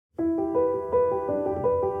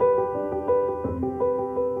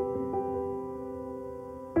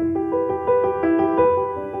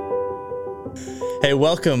Hey,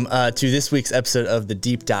 welcome to this week's episode of The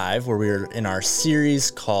Deep Dive, where we are in our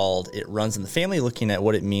series called It Runs in the Family, looking at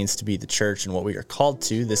what it means to be the church and what we are called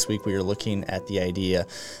to. This week we are looking at the idea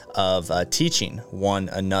of teaching one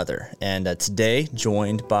another. And today,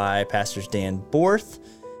 joined by Pastors Dan Borth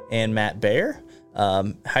and Matt Baer.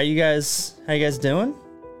 How you guys doing?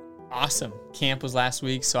 Awesome. Camp was last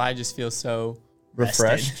week, so I just feel so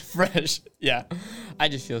Refreshed? Fresh. Yeah. I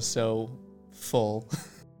just feel so full.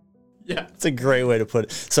 Yeah. It's a great way to put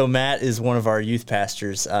it. So Matt is one of our youth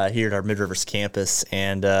pastors here at our Mid-Rivers campus.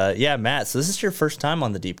 And Matt, so this is your first time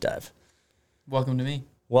on The Deep Dive. Welcome to me.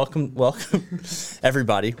 Welcome,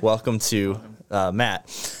 everybody. Welcome to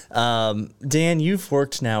Matt. Dan, you've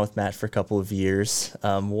worked now with Matt for a couple of years.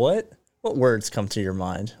 What words come to your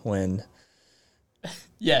mind when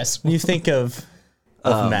you think of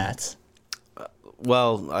Matt?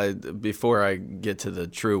 Well, before I get to the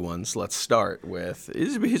true ones, let's start with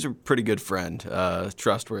he's a pretty good friend,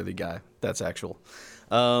 trustworthy guy. That's actual.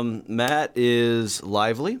 Matt is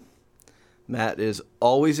lively. Matt is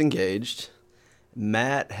always engaged.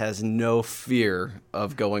 Matt has no fear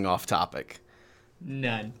of going off topic.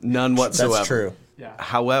 None whatsoever. That's true. Yeah.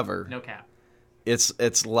 However, No cap.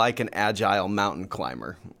 it's like an agile mountain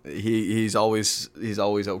climber. He's always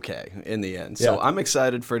okay in the end. So Yeah. I'm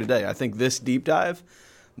excited for today. I think this deep dive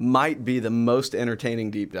might be the most entertaining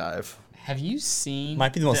deep dive. Have you seen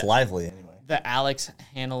Might be the most lively, anyway. the Alex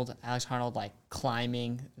Arnold like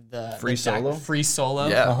climbing the Free solo? Free solo?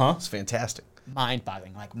 Yeah, it's fantastic.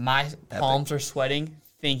 Mind-boggling. Like my palms are sweating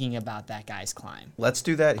thinking about that guy's climb. Let's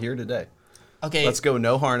do that here today. Okay. Let's go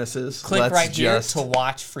no harnesses. Click Let's right just here to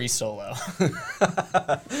watch free solo.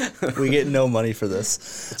 We get no money for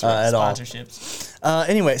this at all. Sponsorships.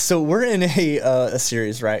 Anyway, so we're in a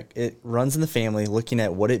series, right? It runs in the family, looking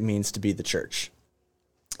at what it means to be the church.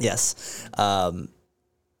 Yes.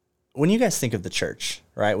 When you guys think of the church,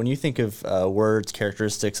 right? When you think of words,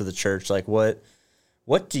 characteristics of the church, like what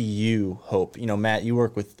do you hope? You know, Matt, you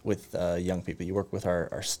work with young people. You work with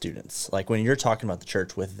our students. Like when you're talking about the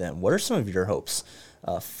church with them, what are some of your hopes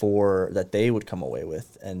for that they would come away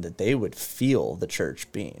with and that they would feel the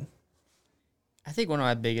church being? I think one of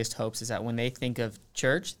my biggest hopes is that when they think of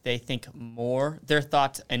church, they think more, their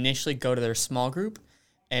thoughts initially go to their small group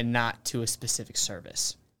and not to a specific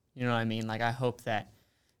service. You know what I mean? Like I hope that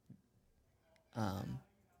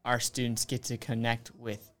our students get to connect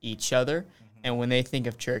with each other. And when they think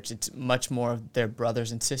of church, it's much more of their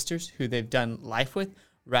brothers and sisters who they've done life with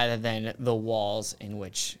rather than the walls in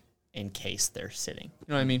which encase they're sitting. You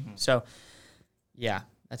know what I mean? So, yeah,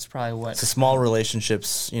 that's probably what. So small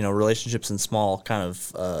relationships, relationships in small kind of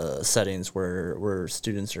settings where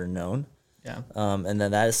students are known. Yeah. And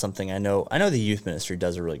then that is something I know the youth ministry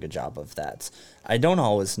does a really good job of that. I don't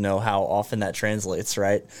always know how often that translates,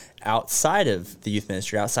 right? Outside of the youth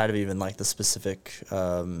ministry, outside of even like the specific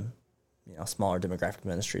smaller demographic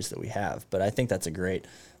ministries that we have. But I think that's a great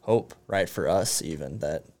hope, right, for us even,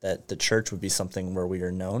 that the church would be something where we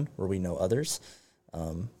are known, where we know others.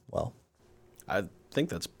 I think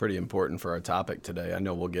that's pretty important for our topic today. I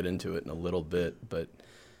know we'll get into it in a little bit, but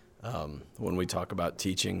when we talk about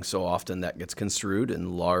teaching, so often that gets construed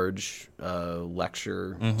in large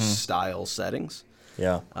lecture-style settings.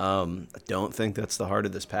 Yeah. I don't think that's the heart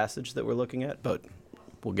of this passage that we're looking at, but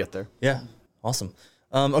we'll get there. Yeah, awesome.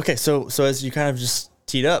 Okay, so as you kind of just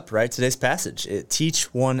teed up, right, today's passage,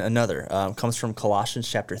 teach one another, comes from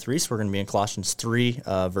Colossians chapter 3, so we're going to be in Colossians 3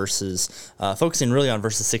 verses, focusing really on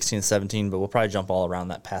verses 16 and 17, but we'll probably jump all around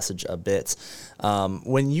that passage a bit.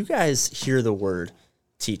 When you guys hear the word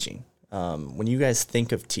teaching, when you guys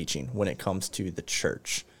think of teaching when it comes to the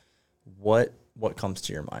church, what comes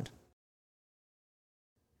to your mind?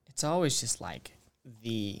 It's always just like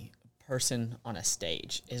the person on a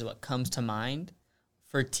stage is what comes to mind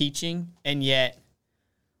for teaching, and yet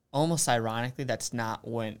almost ironically that's not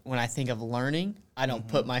when I think of learning, I don't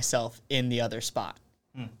put myself in the other spot.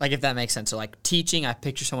 Like if that makes sense. So like teaching, I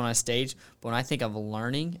picture someone on a stage, but when I think of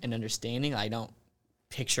learning and understanding, I don't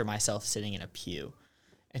picture myself sitting in a pew.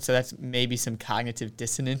 And so that's maybe some cognitive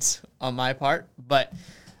dissonance on my part, but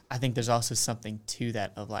I think there's also something to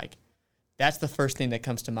that of like, that's the first thing that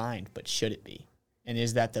comes to mind, but should it be? And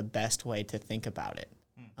is that the best way to think about it?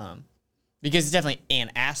 Because it's definitely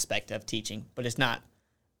an aspect of teaching, but it's not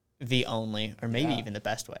the only or maybe even the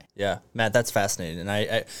best way. Yeah, Matt, that's fascinating. And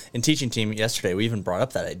I in teaching team yesterday, we even brought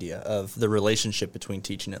up that idea of the relationship between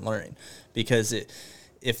teaching and learning. Because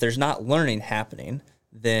if there's not learning happening,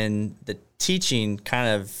 then the teaching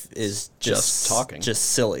kind of is Just talking. just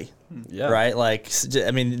silly. Yeah. Right? Like, I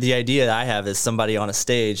mean, the idea I have is somebody on a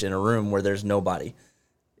stage in a room where there's nobody,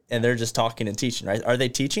 and they're just talking and teaching, right? Are they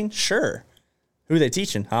teaching? Sure. Who are they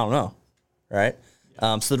teaching? I don't know, right?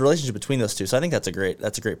 So the relationship between those two. So I think that's a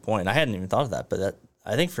great point. I hadn't even thought of that, but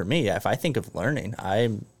I think for me, if I think of learning,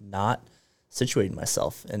 I'm not situating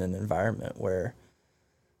myself in an environment where,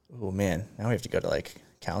 oh man, now we have to go to like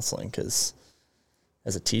counseling because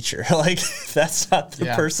as a teacher, like that's not the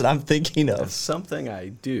person I'm thinking of. That's something I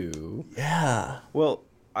do. Yeah. Well,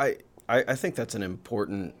 I think that's an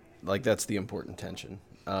important, like that's the important tension.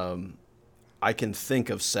 I can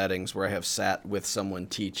think of settings where I have sat with someone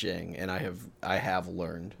teaching, and I have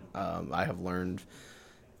learned. I have learned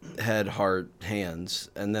head, heart, hands,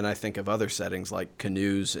 and then I think of other settings like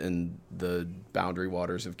canoes in the boundary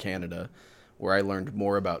waters of Canada, where I learned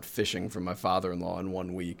more about fishing from my father-in-law in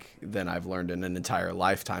 1 week than I've learned in an entire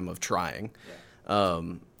lifetime of trying. Yeah.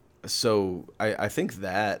 So I think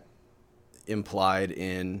that implied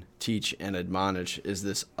in teach and admonish is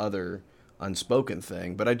this other unspoken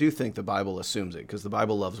thing, but I do think the Bible assumes it because the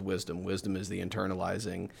Bible loves wisdom. Wisdom is the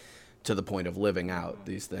internalizing to the point of living out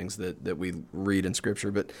these things that we read in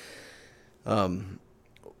Scripture. But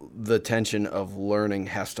the tension of learning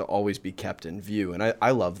has to always be kept in view, and I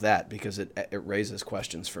love that because it raises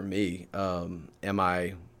questions for me. Am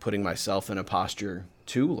I putting myself in a posture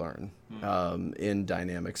to learn in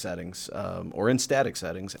dynamic settings or in static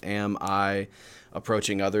settings? Am I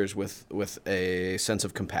approaching others with a sense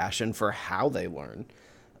of compassion for how they learn,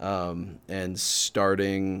 and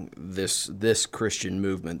starting this Christian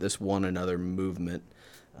movement, this one another movement,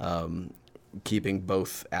 keeping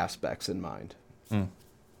both aspects in mind?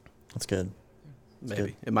 That's good. Maybe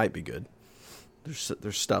good. It might be good.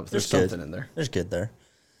 There's something in there. There's good there.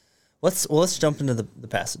 Let's jump into the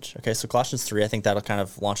passage. Okay, so Colossians 3, I think that'll kind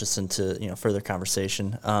of launch us into further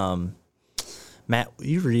conversation. Matt,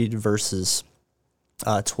 you read verses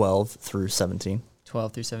 12 through 17.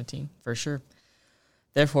 12 through 17, for sure.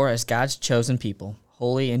 Therefore, as God's chosen people,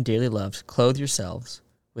 holy and dearly loved, clothe yourselves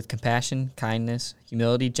with compassion, kindness,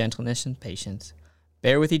 humility, gentleness, and patience.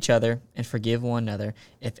 Bear with each other and forgive one another.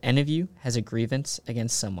 If any of you has a grievance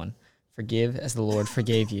against someone, forgive as the Lord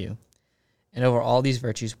forgave you. And over all these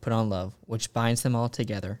virtues put on love, which binds them all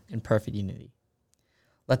together in perfect unity.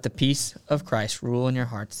 Let the peace of Christ rule in your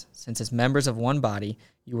hearts, since as members of one body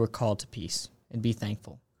you were called to peace, and be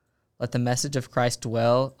thankful. Let the message of Christ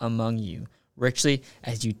dwell among you richly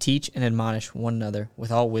as you teach and admonish one another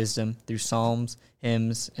with all wisdom through psalms,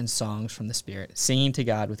 hymns, and songs from the Spirit, singing to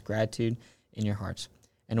God with gratitude in your hearts.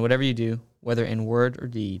 And whatever you do, whether in word or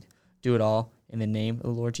deed, do it all in the name of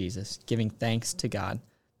the Lord Jesus, giving thanks to God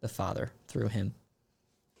the Father through him.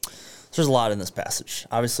 So there's a lot in this passage.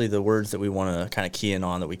 Obviously, the words that we want to kind of key in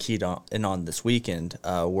on, that we keyed in on this weekend,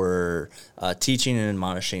 were teaching and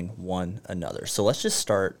admonishing one another. So let's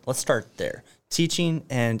start there. Teaching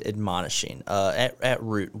and admonishing. At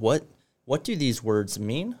root, what do these words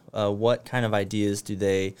mean? What kind of ideas do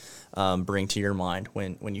they bring to your mind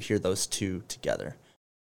when you hear those two together?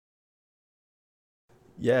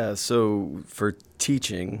 Yeah, so for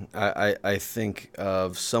teaching, I think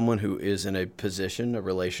of someone who is in a position, a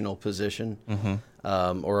relational position,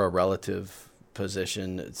 or a relative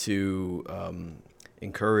position to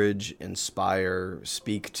encourage, inspire,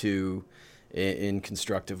 speak to in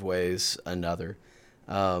constructive ways another.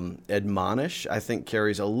 Admonish, I think,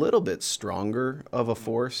 carries a little bit stronger of a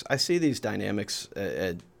force. I see these dynamics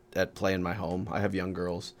at play in my home. I have young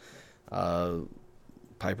girls.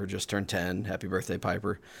 Piper just turned 10. Happy birthday,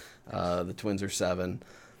 Piper. The twins are 7.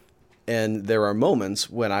 And there are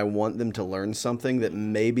moments when I want them to learn something that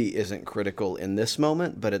maybe isn't critical in this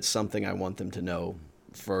moment, but it's something I want them to know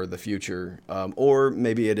for the future. Or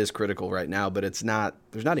maybe it is critical right now, but there's not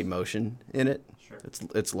emotion in it. Sure.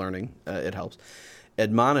 It's learning. It helps.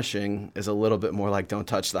 Admonishing is a little bit more like don't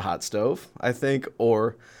touch the hot stove, I think.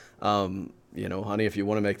 Or, honey, if you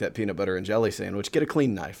want to make that peanut butter and jelly sandwich, get a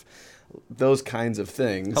clean knife. Those kinds of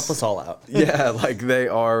things. Help us all out. Yeah, like they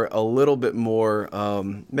are a little bit more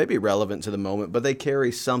maybe relevant to the moment, but they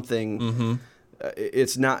carry something. Mm-hmm.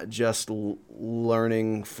 It's not just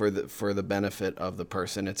learning for the benefit of the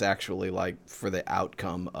person. It's actually like for the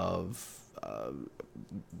outcome of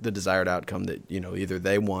the desired outcome that either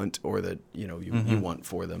they want or that you want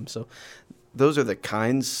for them. So those are the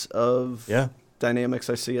kinds of dynamics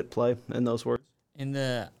I see at play in those words.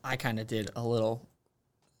 I kind of did a little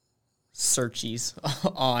searchies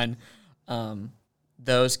on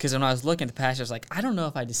those, because when I was looking at the passage, I was like, I don't know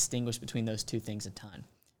if I distinguish between those two things a ton.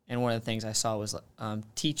 And one of the things I saw was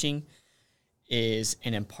teaching is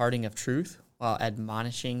an imparting of truth, while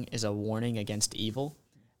admonishing is a warning against evil.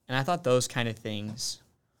 And I thought those kind of things,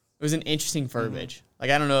 it was an interesting verbiage. Like,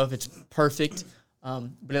 I don't know if it's perfect,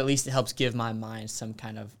 but at least it helps give my mind some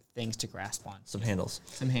kind of things to grasp on. Some handles.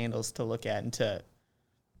 Some handles to look at and to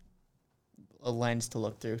a lens to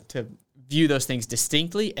look through, to view those things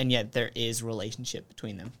distinctly, and yet there is relationship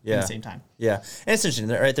between them at the same time. Yeah. And it's interesting,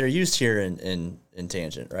 right? They're used here in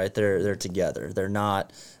tangent, right? They're together. They're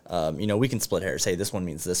not, we can split hairs. Hey, this one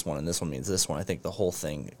means this one and this one means this one. I think the whole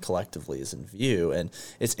thing collectively is in view. And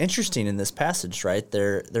it's interesting in this passage, right?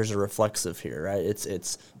 There's a reflexive here, right?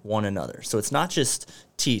 It's one another. So it's not just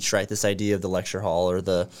teach, right? This idea of the lecture hall or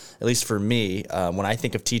at least for me, when I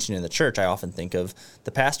think of teaching in the church, I often think of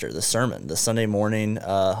the pastor, the sermon, the Sunday morning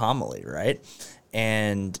homily, right?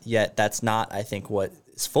 And yet that's not, I think, what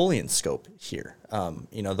is fully in scope here.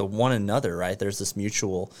 The one another, right? There's this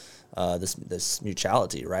mutual, this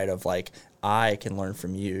mutuality, right? Of like, I can learn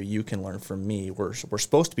from you, you can learn from me. We're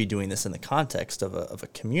supposed to be doing this in the context of a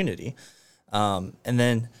community. And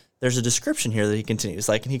then there's a description here that he continues,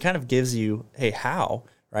 like, and he kind of gives you, hey, how,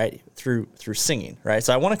 right? Through singing, right?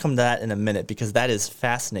 So I want to come to that in a minute because that is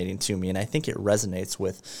fascinating to me, and I think it resonates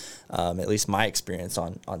with at least my experience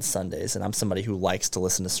on Sundays. And I'm somebody who likes to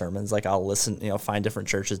listen to sermons. Like, I'll listen, find different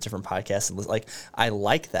churches, different podcasts, and like, I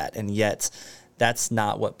like that. And yet that's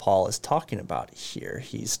not what Paul is talking about here.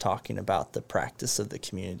 He's talking about the practice of the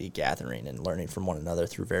community gathering and learning from one another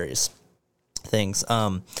through various things.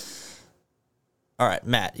 All right,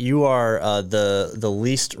 Matt, you are the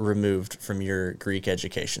least removed from your Greek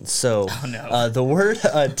education. So the word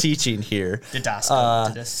teaching here.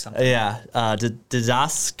 Didaskantes.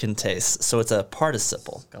 So it's a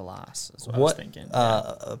participle. Galas is what I was thinking.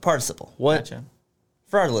 A participle. What? Gotcha.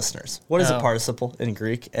 For our listeners, what is a participle in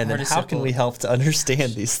Greek, and then how can we help to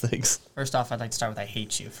understand these things? First off, I'd like to start with I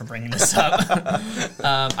hate you for bringing this up.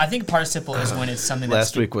 I think participle is when it's something that's...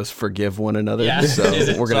 Last week was forgive one another, so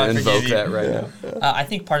we're going to invoke that right now. I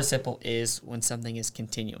think participle is when something is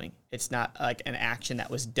continuing. It's not like an action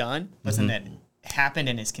that was done, but something that happened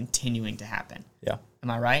and is continuing to happen. Yeah. Am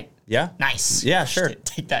I right? Yeah. Nice. Yeah, sure.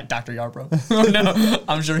 Take that, Dr. Yarbrough. Oh, no.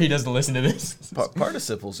 I'm sure he doesn't listen to this.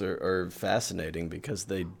 Participles are fascinating because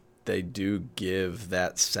they do give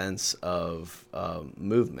that sense of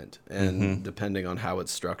movement. And depending on how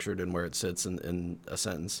it's structured and where it sits in a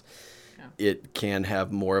sentence, it can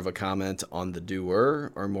have more of a comment on the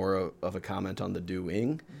doer or more of a comment on the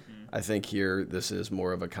doing. I think here this is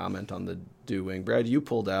more of a comment on the doing. Brad, you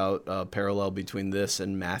pulled out a parallel between this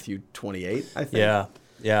and Matthew 28, I think.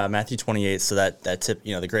 Yeah, Matthew 28. So that tip,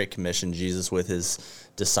 the Great Commission, Jesus with his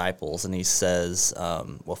disciples, and he says,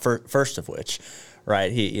 first of which,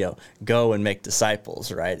 right, he, go and make disciples,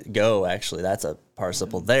 right? Go, actually, that's a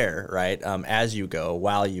participle there, right? As you go,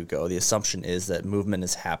 while you go, the assumption is that movement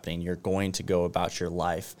is happening. You're going to go about your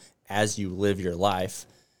life as you live your life,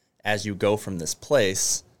 as you go from this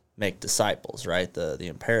place. Make disciples, right? The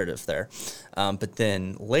imperative there. But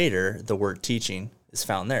then later, the word teaching is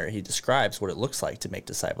found there. He describes what it looks like to make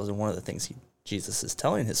disciples. And one of the things Jesus is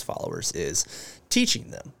telling his followers is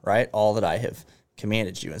teaching them, right? All that I have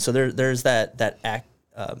commanded you. And so there's that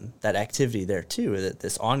activity there too, that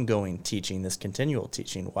this ongoing teaching, this continual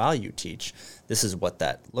teaching while you teach, this is what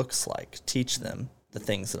that looks like. Teach them the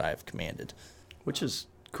things that I have commanded. Which is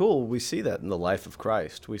cool. We see that in the life of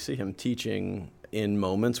Christ. We see him teaching in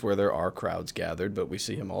moments where there are crowds gathered, but we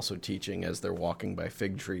see him also teaching as they're walking by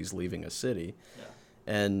fig trees leaving a city. Yeah.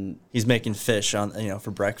 And he's making fish on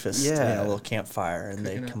for breakfast, a little campfire, and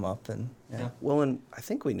they come up and Well, and I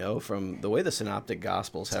think we know from the way the synoptic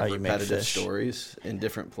gospels have repetitive stories in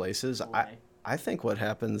different places. I think what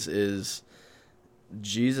happens is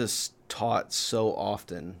Jesus taught so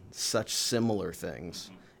often such similar things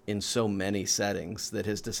in so many settings that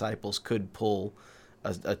his disciples could pull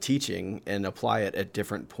a teaching and apply it at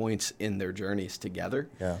different points in their journeys together.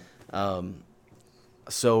 Yeah. I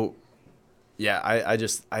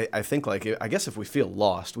think I guess if we feel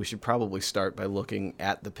lost, we should probably start by looking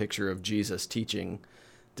at the picture of Jesus teaching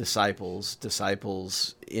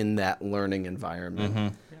disciples in that learning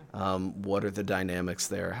environment. What are the dynamics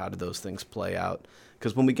there? How do those things play out?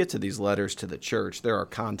 Because when we get to these letters to the church, there are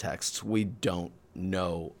contexts we don't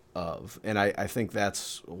know of. And I think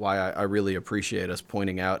that's why I really appreciate us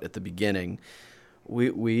pointing out at the beginning,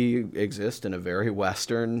 we exist in a very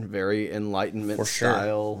Western, very Enlightenment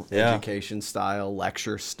style, education style,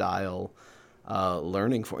 lecture style,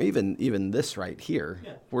 learning for even this right here.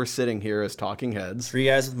 Yeah. We're sitting here as talking heads. 3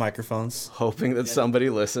 guys with microphones. Hoping that somebody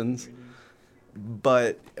listens.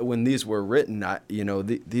 But when these were written,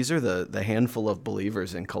 these are the handful of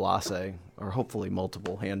believers in Colossae, or hopefully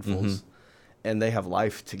multiple handfuls. And they have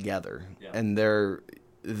life together, and they're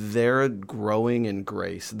growing in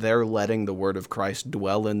grace. They're letting the word of Christ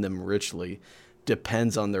dwell in them richly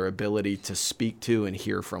depends on their ability to speak to and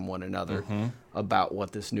hear from one another about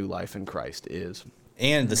what this new life in Christ is.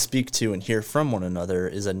 And the speak to and hear from one another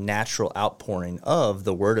is a natural outpouring of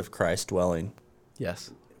the word of Christ dwelling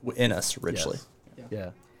in us richly. Yes. Yeah.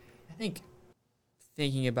 I think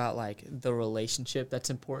thinking about like the relationship that's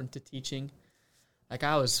important to teaching, like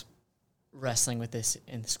I was wrestling with this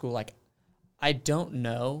in school. Like I don't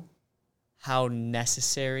know how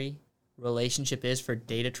necessary relationship is for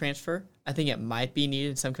data transfer. I think it might be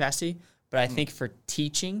needed in some capacity, but I think for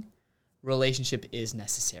teaching, relationship is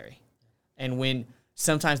necessary. And when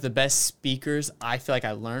sometimes the best speakers I feel like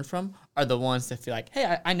I learn from are the ones that feel like,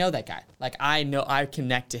 hey, I know that guy. Like I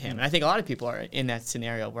connect to him. And I think a lot of people are in that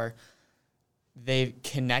scenario where they've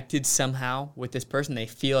connected somehow with this person. They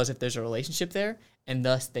feel as if there's a relationship there, and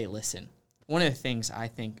thus they listen. One of the things I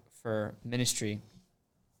think for ministry,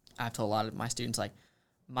 I've told a lot of my students, like,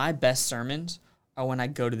 my best sermons are when I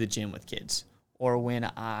go to the gym with kids or when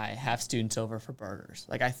I have students over for burgers.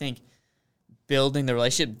 Like, I think building the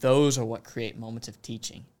relationship, those are what create moments of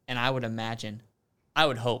teaching. And I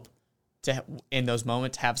would hope to, in those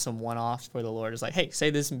moments, have some one-offs where the Lord is like, hey,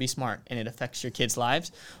 say this and be smart, and it affects your kids'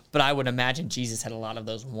 lives. But I would imagine Jesus had a lot of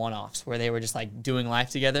those one-offs where they were just like doing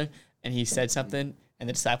life together, and he said something, and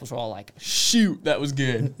the disciples were all like, shoot, that was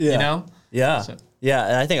good. Yeah. You know? Yeah. So, yeah.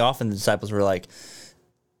 And I think often the disciples were like,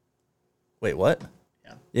 wait, what?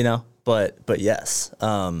 Yeah. You know, but yes.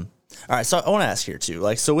 All right. So I want to ask here too,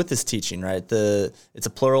 like, so with this teaching, right, it's a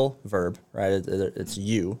plural verb, right? It's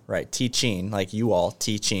you, right? Teaching, like you all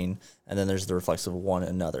teaching. And then there's the reflexive of one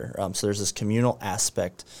another. So there's this communal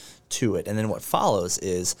aspect to it. And then what follows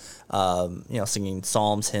is, singing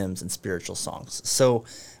psalms, hymns, and spiritual songs. So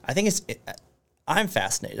I think I'm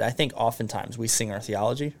fascinated. I think oftentimes we sing our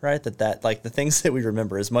theology, right? That like the things that we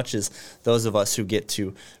remember, as much as those of us who get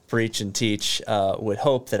to preach and teach would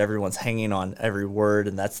hope that everyone's hanging on every word,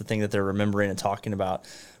 and that's the thing that they're remembering and talking about.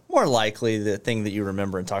 More likely, the thing that you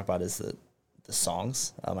remember and talk about is the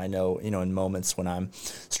songs. I know, in moments when I'm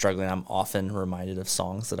struggling, I'm often reminded of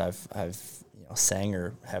songs that I've sang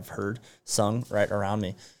or have heard sung right around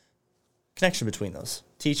me. Connection between those,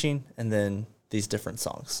 teaching and then these different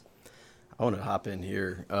songs. I want to hop in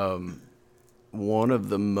here. One of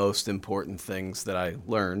the most important things that I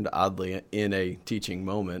learned, oddly, in a teaching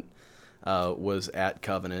moment was at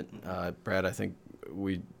Covenant. Brad, I think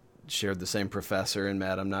we shared the same professor, and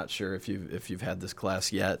Matt, I'm not sure if you've had this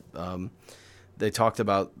class yet. They talked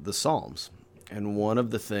about the Psalms, and one of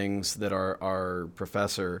the things that our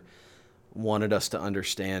professor wanted us to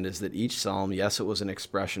understand is that each psalm, yes, it was an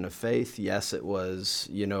expression of faith. Yes, it was,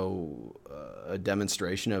 a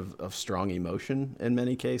demonstration of strong emotion in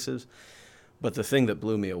many cases. But the thing that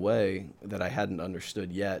blew me away that I hadn't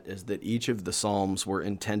understood yet is that each of the psalms were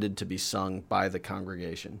intended to be sung by the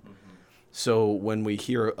congregation. Mm-hmm. So when we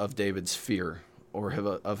hear of David's fear or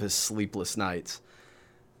of his sleepless nights,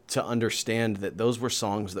 to understand that those were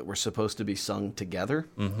songs that were supposed to be sung together,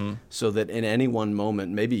 so that in any one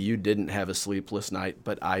moment, maybe you didn't have a sleepless night,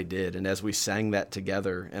 but I did. And as we sang that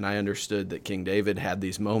together, and I understood that King David had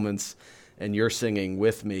these moments, and you're singing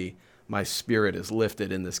with me, my spirit is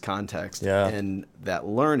lifted in this context. Yeah. And that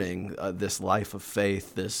learning, this life of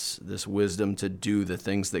faith, this wisdom to do the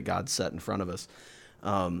things that God set in front of us,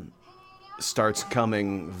 starts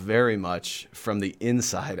coming very much from the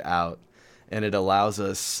inside out. And it allows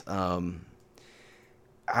us, I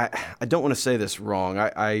don't want to say this wrong,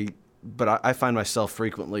 but I find myself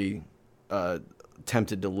frequently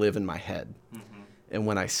tempted to live in my head. Mm-hmm. And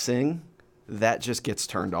when I sing, that just gets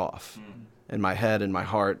turned off. Mm-hmm. And my head and my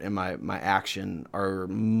heart and my action are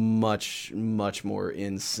much, much more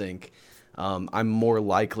in sync. I'm more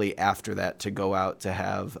likely after that to go out to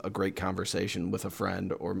have a great conversation with a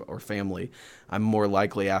friend or family. I'm more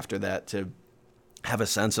likely after that to have a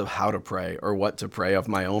sense of how to pray or what to pray of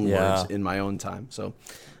my own words in my own time. So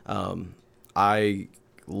I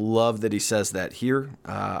love that he says that here.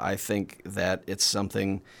 I think that it's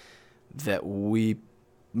something that we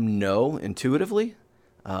know intuitively,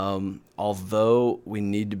 although we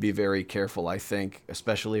need to be very careful, I think,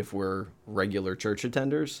 especially if we're regular church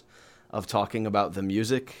attenders, of talking about the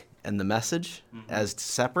music and the message as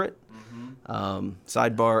separate.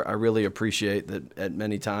 Sidebar, I really appreciate that at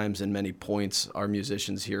many times and many points our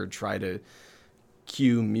musicians here try to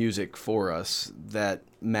cue music for us that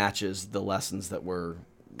matches the lessons that we're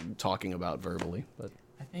talking about verbally. But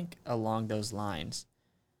I think along those lines,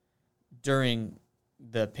 during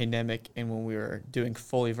the pandemic and when we were doing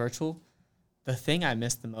fully virtual, the thing I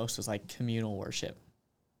missed the most was like communal worship.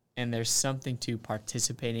 And there's something to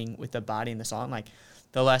participating with the body in the song. Like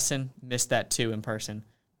the lesson, missed that too in person,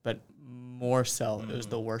 but more so it was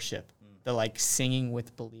the worship the like singing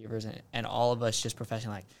with believers and all of us just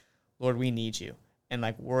professing like, Lord, we need you. And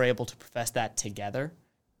like we're able to profess that together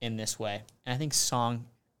in this way. And I think song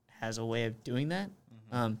has a way of doing that.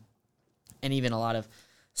 And even a lot of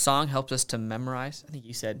song helps us to memorize. I think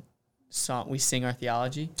you said song, we sing our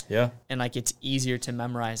theology. Yeah. And like it's easier to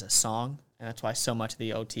memorize a song. And that's why so much of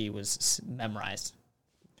the OT was memorized.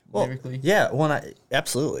 Well, lyrically. yeah, well,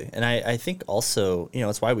 absolutely. And I think also,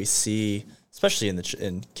 it's why we see, especially in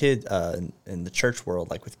the church world,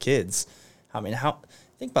 like with kids,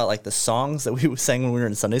 think about like the songs that we sang when we were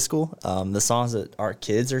in Sunday school, the songs that our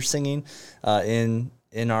kids are singing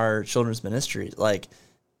in our children's ministry. Like,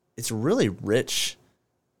 it's really rich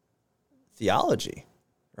theology,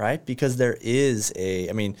 right? Because there is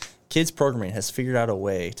kids programming has figured out a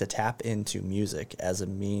way to tap into music as a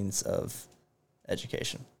means of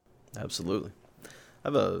education. Absolutely. I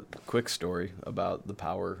have a quick story about the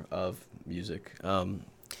power of music.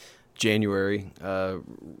 January,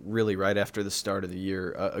 really right after the start of the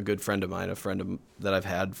year, a good friend of mine, that I've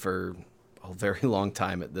had for a very long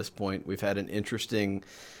time at this point, we've had an interesting,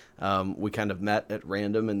 we kind of met at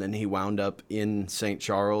random, and then he wound up in St.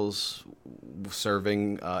 Charles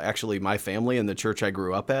serving actually my family in the church I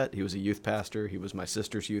grew up at. He was a youth pastor. He was my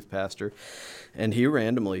sister's youth pastor, and he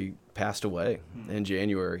randomly passed away in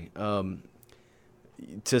January.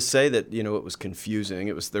 To say that, it was confusing,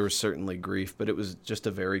 there was certainly grief, but it was just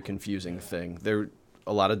a very confusing thing. There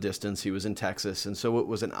a lot of distance. He was in Texas, and so it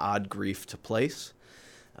was an odd grief to place.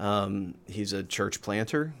 He's a church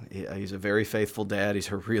planter. He's a very faithful dad.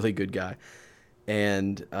 He's a really good guy.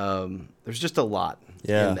 And there's just a lot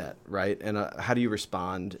in that, right? And how do you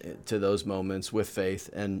respond to those moments with faith?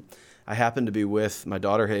 And I happened to be with my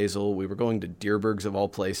daughter Hazel. We were going to Deerbergs of all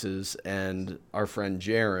places, and our friend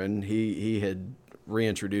Jaron, he had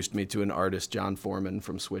reintroduced me to an artist, John Foreman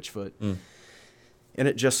from Switchfoot. And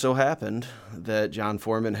it just so happened that John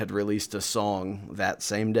Foreman had released a song that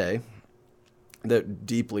same day that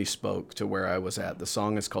deeply spoke to where I was at. The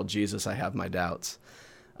song is called Jesus, I Have My Doubts.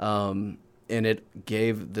 And it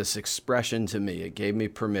gave this expression to me. It gave me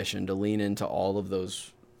permission to lean into all of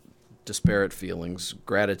those disparate feelings,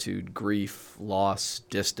 gratitude, grief, loss,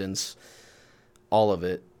 distance, all of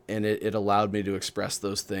it. And it allowed me to express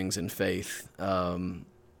those things in faith. And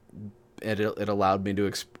it allowed me to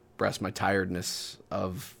express my tiredness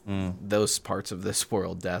of those parts of this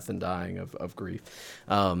world, death and dying, of grief.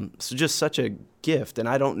 So just such a gift. And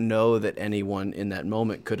I don't know that anyone in that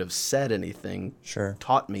moment could have said anything,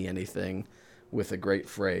 taught me anything with a great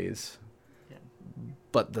phrase. Yeah.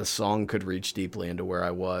 But the song could reach deeply into where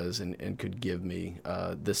I was and could give me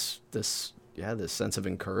this sense of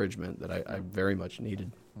encouragement that I very much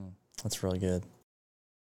needed. That's really good.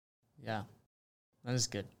 Yeah, that is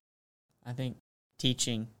good. I think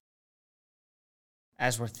teaching,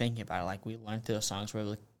 as we're thinking about it, like we learn through those songs, we're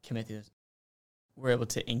able to commit to this, we're able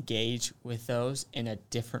to engage with those in a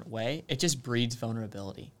different way. It just breeds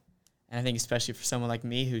vulnerability. And I think especially for someone like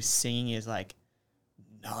me whose singing is like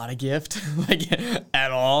not a gift, like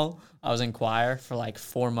at all. I was in choir for like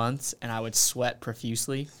 4 months, and I would sweat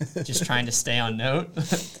profusely just trying to stay on note.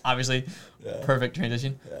 Obviously, perfect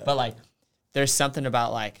transition. Yeah. But like, there's something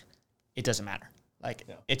about like, it doesn't matter. Like,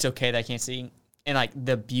 it's okay that I can't sing. And like,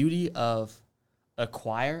 the beauty of a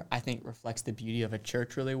choir, I think, reflects the beauty of a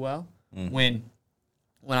church really well. When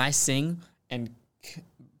I sing and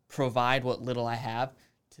provide what little I have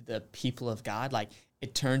to the people of God, like,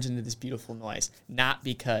 it turns into this beautiful noise, not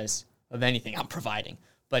because of anything I'm providing,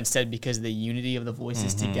 but instead because of the unity of the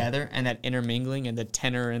voices together and that intermingling and the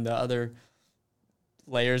tenor and the other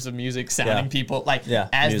layers of music sounding people. Like,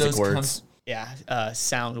 as those words.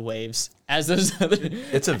 Sound waves. As those other...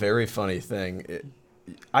 It's a very funny thing.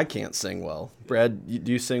 I can't sing well. Brad,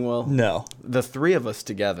 do you sing well? No. The three of us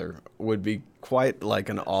together would be quite like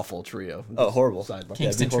an awful trio. Horrible.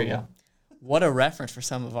 Kingston Trio. What a reference for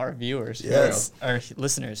some of our viewers, our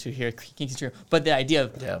listeners who hear Kingston Trio. But the idea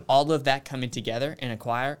of all of that coming together in a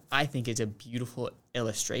choir, I think is a beautiful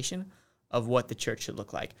illustration of what the church should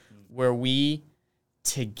look like, where we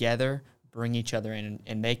together bring each other in,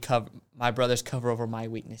 and they cover, my brothers cover over my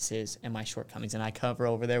weaknesses and my shortcomings, and I cover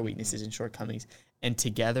over their weaknesses and shortcomings, and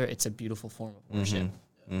together it's a beautiful form of worship.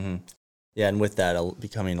 Yeah, and with that,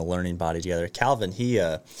 becoming a learning body together. Calvin, he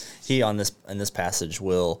in this passage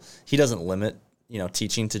he doesn't limit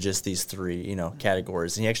teaching to just these three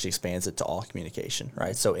categories, and he actually expands it to all communication,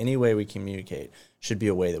 right? So any way we communicate should be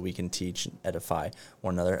a way that we can teach and edify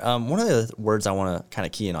one another. One of the words I want to kind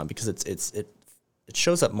of key in on, because it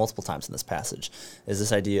shows up multiple times in this passage, is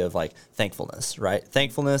this idea of like thankfulness, right?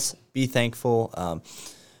 Thankfulness, be thankful.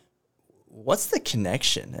 What's the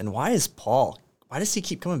connection, and why is Paul why does he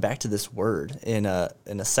keep coming back to this word in a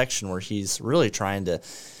section where he's really trying to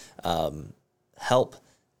help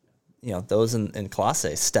those in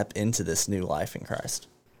Colossae step into this new life in Christ?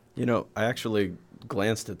 I actually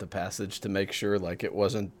glanced at the passage to make sure like it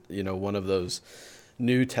wasn't one of those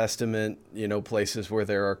New Testament places where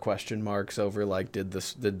there are question marks over like did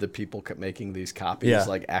the people making these copies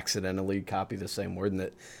like accidentally copy the same word, and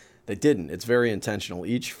that they didn't. It's very intentional.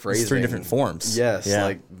 Each phrasing, it's 3 different forms. Yes,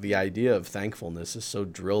 like the idea of thankfulness is so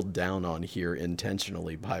drilled down on here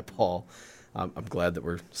intentionally by Paul. I'm glad that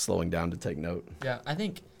we're slowing down to take note. Yeah, I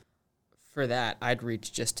think for that I'd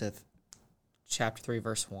reach just to chapter 3,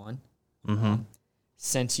 verse 1. Mm-hmm.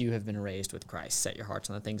 Since you have been raised with Christ, set your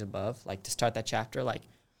hearts on the things above. Like to start that chapter, like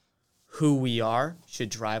who we are should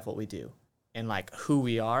drive what we do, and like who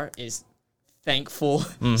we are is thankful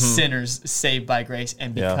sinners saved by grace,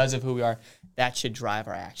 and because of who we are, that should drive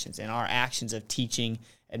our actions. And our actions of teaching,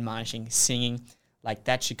 admonishing, singing, like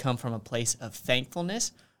that should come from a place of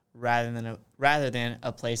thankfulness rather than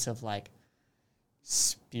a place of like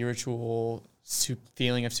spiritual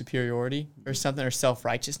feeling of superiority or something, or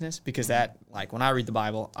self-righteousness, because that, like when I read the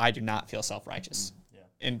Bible, I do not feel self-righteous.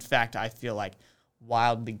 In fact, I feel like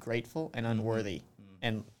wildly grateful and unworthy,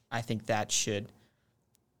 and I think that should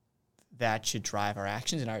drive our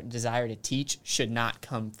actions, and our desire to teach should not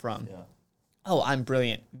come from, oh, I'm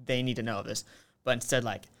brilliant, they need to know this, but instead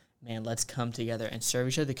like, man, let's come together and serve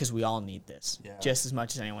each other because we all need this just as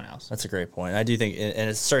much as anyone else. That's a great point. I do think, and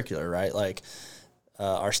it's circular, right? Like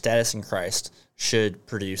our status in Christ should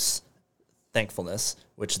produce thankfulness,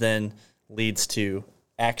 which then leads to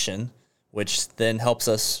action, which then helps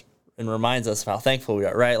us and reminds us of how thankful we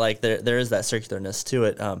are, right? Like there is that circularness to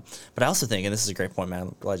it. But I also think, and this is a great point, man,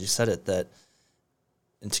 I'm glad you said it,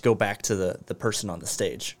 and to go back to the person on the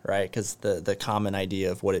stage, right? Because the common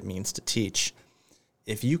idea of what it means to teach,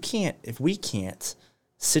 if we can't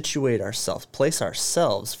situate ourselves, place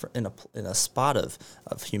ourselves in a spot of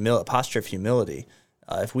humility, posture of humility,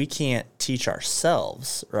 if we can't teach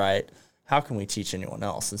ourselves, right, how can we teach anyone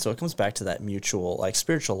else? And so it comes back to that mutual, like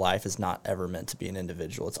spiritual life is not ever meant to be an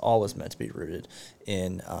individual. It's always meant to be rooted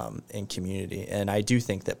in community. And I do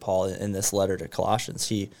think that Paul, in this letter to Colossians,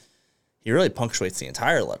 he really punctuates the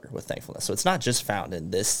entire letter with thankfulness. So it's not just found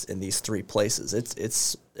in these 3 places.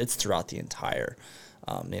 It's throughout the entire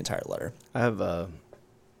letter. I have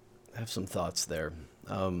some thoughts there.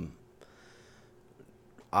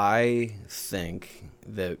 I think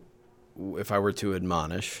that if I were to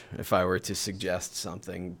admonish, if I were to suggest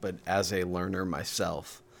something, but as a learner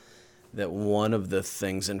myself, that one of the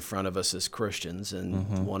things in front of us as Christians,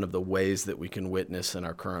 and one of the ways that we can witness in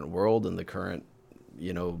our current world and the current,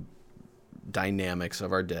 dynamics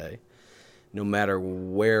of our day, no matter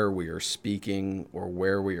where we are speaking or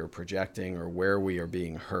where we are projecting or where we are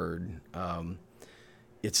being heard,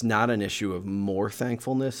 it's not an issue of more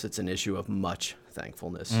thankfulness, it's an issue of much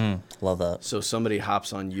thankfulness. Love that. So somebody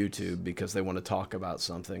hops on YouTube because they want to talk about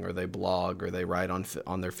something, or they blog, or they write on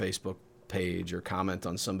their Facebook page or comment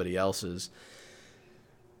on somebody else's.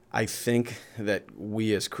 I think that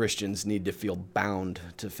we as Christians need to feel bound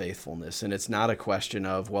to faithfulness. And it's not a question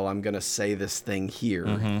of, well, I'm going to say this thing here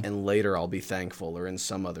and later I'll be thankful, or in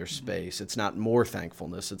some other space. It's not more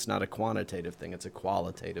thankfulness. It's not a quantitative thing. It's a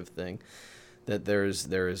qualitative thing. That there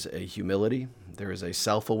is a humility, there is a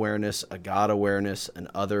self-awareness, a God-awareness, an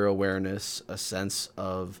other-awareness, a sense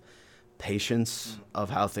of patience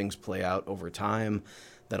of how things play out over time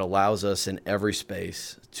that allows us in every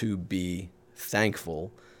space to be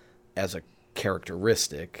thankful as a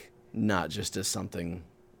characteristic, not just as something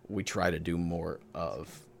we try to do more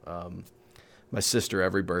of. My sister,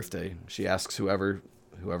 every birthday, she asks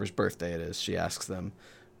whoever's birthday it is, she asks them,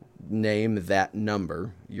 name that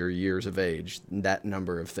number, your years of age, that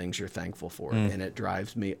number of things you're thankful for. And it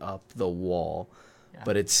drives me up the wall. Yeah.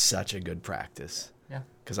 But it's such a good practice. Yeah.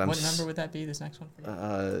 What number would that be, this next one for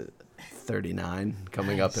you? 39,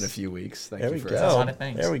 coming up in a few weeks. Thank you for that. That's a lot of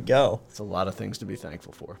things. There we go. It's a lot of things to be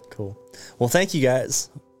thankful for. Cool. Well, thank you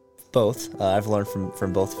guys both. I've learned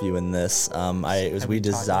from both of you in this. You have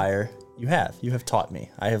taught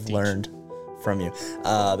me. I have learned from you.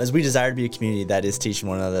 As we desire to be a community that is teaching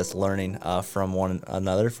one another, that's learning from one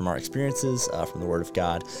another, from our experiences, from the Word of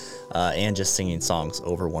God, and just singing songs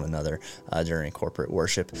over one another during corporate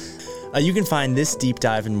worship. You can find this deep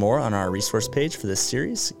dive and more on our resource page for this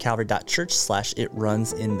series,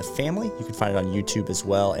 calvary.church/itrunsinthe-family. You can find it on YouTube as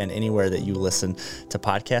well, and anywhere that you listen to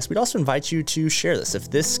podcasts. We'd also invite you to share this.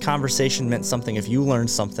 If this conversation meant something, if you learned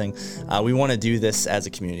something, we want to do this as a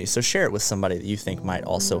community. So share it with somebody that you think might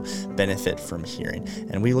also benefit from hearing.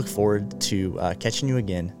 And we look forward to catching you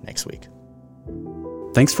again next week.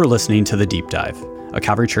 Thanks for listening to The Deep Dive, a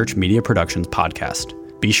Calvary Church Media Productions podcast.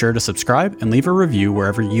 Be sure to subscribe and leave a review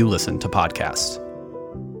wherever you listen to podcasts.